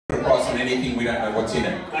put a price on anything, we don't know what's in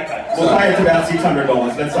it. Okay, we'll say it's about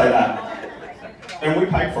 $600, let's say that. And we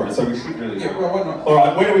paid for it, so we should really... Yeah, well, why not?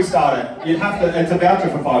 Alright, where do we start it? You'd have to, it's a voucher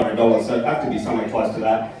for $500, so it'd have to be somewhere close to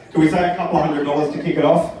that. Can we say a couple of $100 to kick it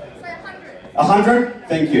off? 100?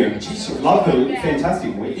 Thank you. Jeez, love the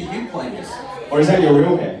fantastic wig. Are you playing this? Or is that your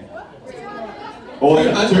real hair? Or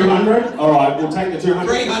 200? Alright, we'll take the 200.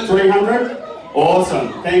 300. 300?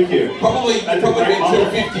 Awesome, thank you. Probably been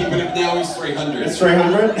 250, but now it's 300. It's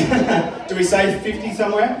 300? Do we say 50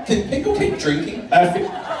 somewhere? Can people keep drinking?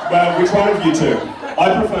 Well, which one of you two?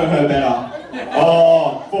 I prefer her better.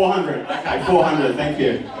 Oh, 400. Okay, 400, thank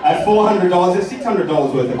you. At $400, it's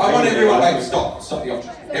 $600 worth of... I want everyone... Wait, stop the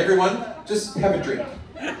option. Everyone, just have a drink.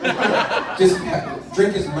 Just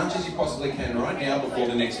drink as much as you possibly can right now before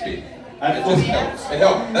the next bit. It just helps. It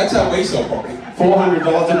helps. That's how we sell property.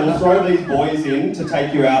 $400, and we'll throw these boys in to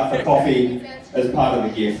take you out for coffee as part of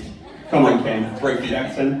the gift. Come on, Ken.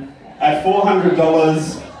 Jackson. At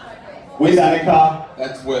 $400 with Annika.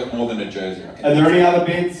 That's worth more than a jersey. Are there any other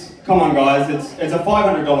bids? Come on, guys. It's a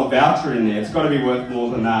 $500 voucher in there. It's got to be worth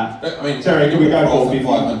more than that. I mean, Terry, can we go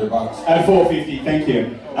 $450? $500. At $450, thank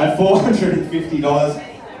you. At $450.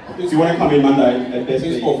 Do you want to come in Monday at best?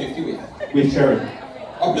 Who's $450 with? With Terry.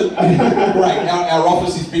 Oh, great. Our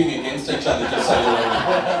office is being against each other, just so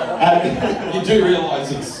you do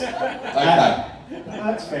realise it's... Okay.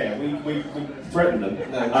 That's fair. We threatened them.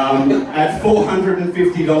 At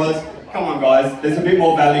 $450, come on, guys. There's a bit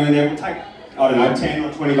more value in there. We'll take, I don't know, $10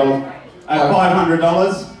 or $20. At $500.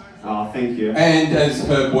 Oh, thank you. And as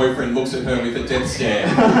her boyfriend looks at her with a death stare.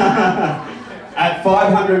 At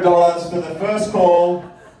 $500 for the first call.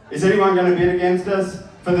 Is anyone going to bid against us?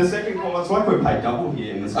 For the second call, it's like we're paid double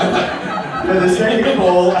here in this call. For the second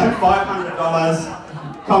call at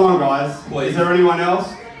 $500. Come on, guys. Please. Is there anyone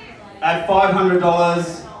else? At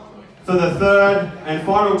 $500 for the third and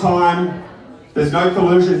final time. There's no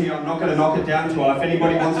collusion here. I'm not going to knock it down to her. If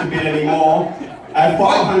anybody wants to bid any more, at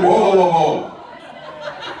 $500. Whoa.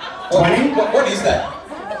 20? What is that?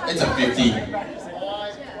 It's a 50.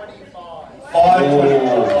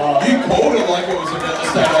 $525. You called it like it was a real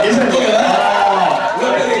estate. Isn't it? Look at that. Oh,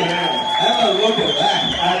 look at it. Have a look at that.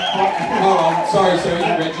 Hold on. Sorry, so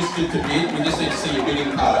you're registered to bid. We just need to see your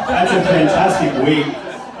bidding card. That's a fantastic wig.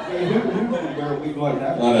 Who would wear a wig like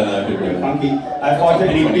that? I don't know. Pretty funky.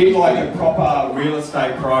 And he bid like a proper real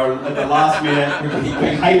estate pro at the last minute. We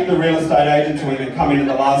hate the real estate agents when they come in at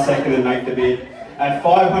the last second and make the bid. At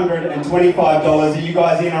 $525, are you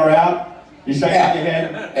guys in or out? You shaking your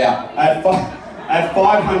head? Out. At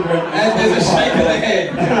 500. And there's a shake of the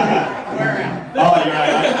head. We're out. Oh, you're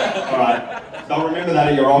out. All right. They'll remember that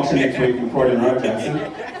at your auction next week in Croydon Road, Jackson.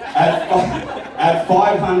 At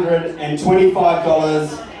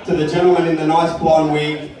 $525 to the gentleman in the nice blonde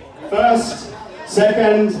wig. First,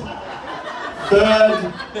 second,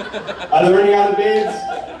 third. Are there any other bids?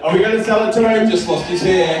 Are we going to sell it to him? Just lost his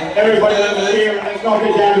hair. Everybody over here, let's knock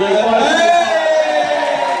it down.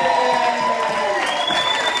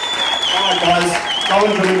 Alright guys, go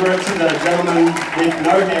and deliver it to the gentleman with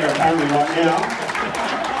no hair apparently right now.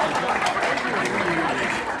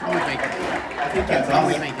 I think that's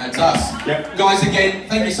us. That's us. Yep. Guys, again,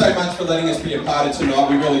 thank you so much for letting us be a part of tonight.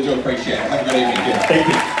 We really do appreciate it. Have a good evening. Yeah. Thank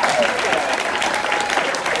you.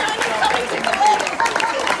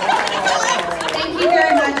 Thank you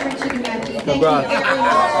very much, Richard and Matthew. Thank you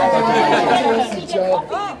very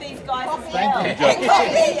much. These guys as well.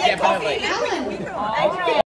 Alan.